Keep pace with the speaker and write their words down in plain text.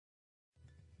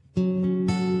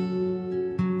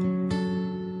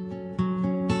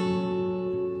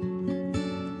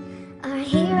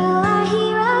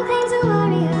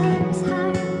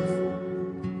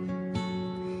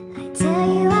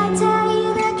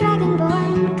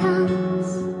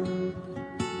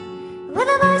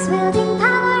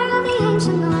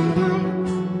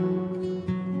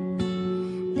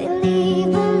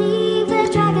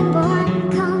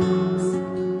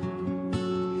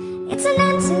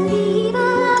the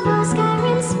evil of all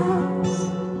Skyrim's foes.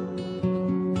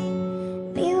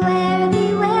 Beware,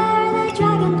 beware, the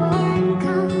Dragonborn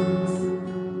comes.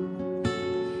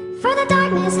 For the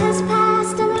darkness has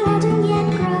passed and the legend yet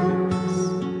grows.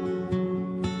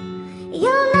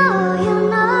 You'll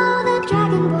know the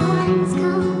Dragonborn's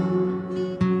come.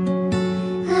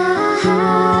 Ah, ah,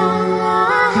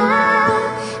 ah,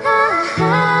 ah,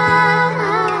 ah,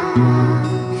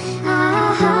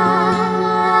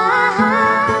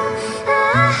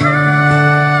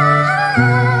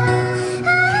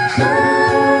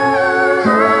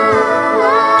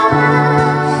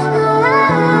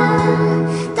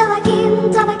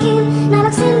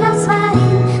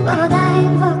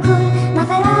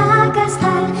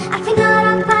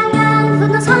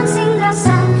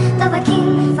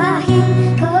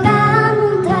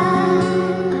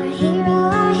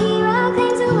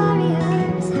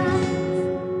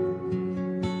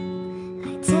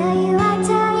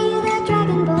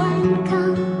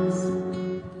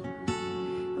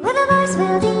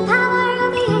 wielding power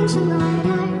of the ancient Lord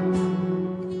Earth.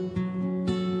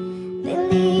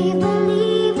 Believe,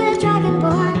 believe, the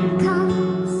Dragonborn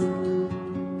comes.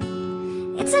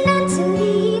 It's an end to the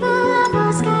evil